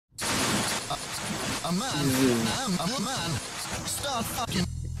a man. I'm a man. Start fucking.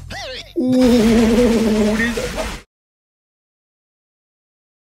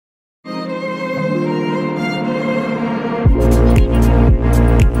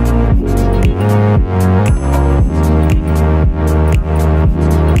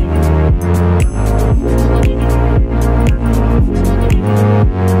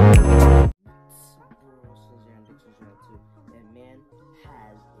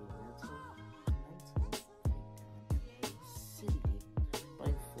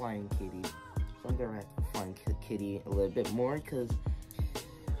 Flying Kitty. So I'm gonna react to Flying Kitty a little bit more because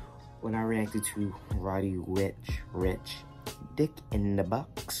when I reacted to Roddy Rich Dick in the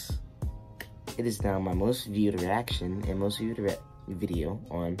Box, it is now my most viewed reaction and most viewed video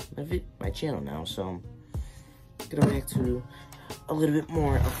on my channel now. So I'm gonna react to a little bit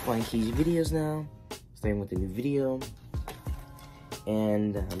more of Flying Kitty's videos now, starting with a new video.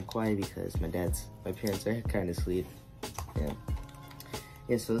 And I'm quiet because my parents are kind of asleep.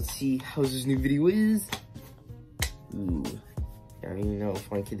 Yeah, so let's see how this new video is. Ooh, I already know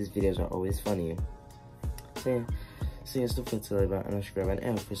Flying Kitty's videos are always funny. So yeah, still feel to about and subscribe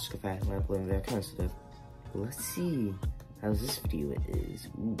and first subscribe my uploading that kind of stuff. But let's see how this video is.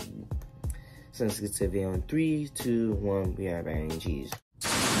 Ooh. So let's get to the video in 3, 2, 1. We are banging cheese.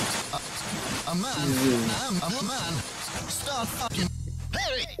 A man. I'm a man. Start fucking.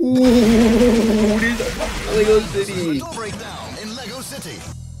 Ooh, Lego City. Door breakdown in Lego City.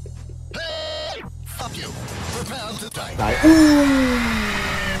 Hey, fuck you. Prepare to die. Ooh,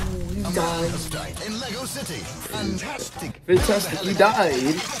 he died. In Lego City. Fantastic. Fantastic, he died.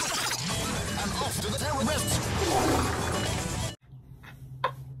 And off to the terrorists.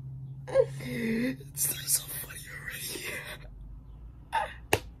 It's so funny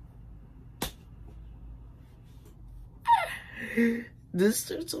already. This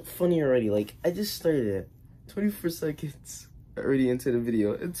starts so funny already. Like, I just started it. 24 seconds already into the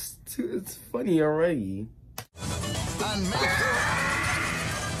video. It's funny already. And a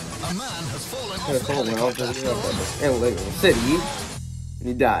man has fallen off the helicopter in Lego City. And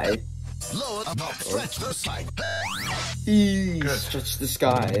he died. Lower, stretch the sky. He stretched the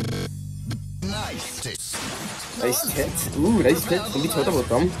sky. Nice tits. Nice tits. Ooh, nice tits. Let me talk about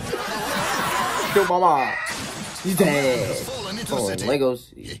them. Kill mama. He's dead. Oh,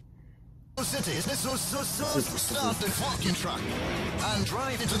 Legos. City. Start the fucking truck and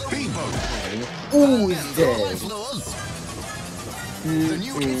drive into the speedboat. Ooh, he's dead. The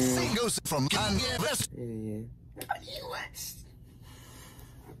new thing goes from Kanye West. Kanye West.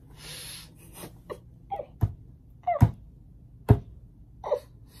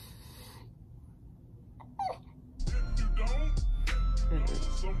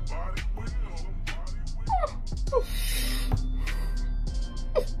 Somebody will.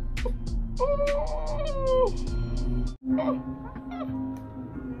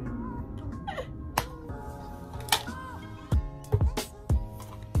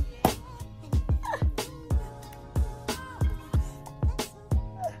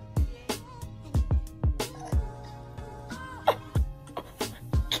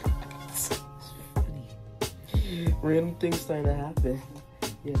 Random things starting to happen.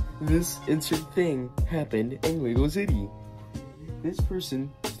 Yeah, this insert thing happened in Lego City. This person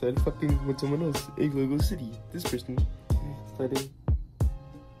started fucking with someone else in Lego City. This person started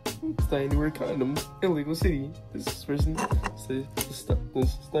to wear condoms in Lego City. This person started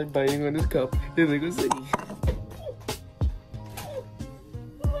biting on his cup in Lego City.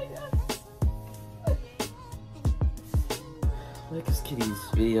 Oh my god. Lego Kitty's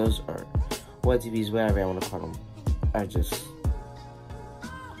videos are YTVs, whatever I want to call them, are just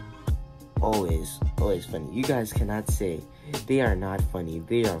always funny. You guys cannot say they are not funny.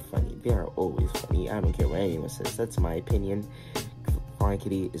 They are funny. They are always funny. I don't care what anyone says. That's my opinion. Flying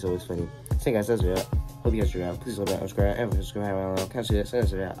Kitty is always funny. So guys, that's it. Hope you guys are out. Please subscribe and subscribe.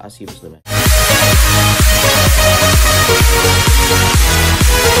 I'll see you next time.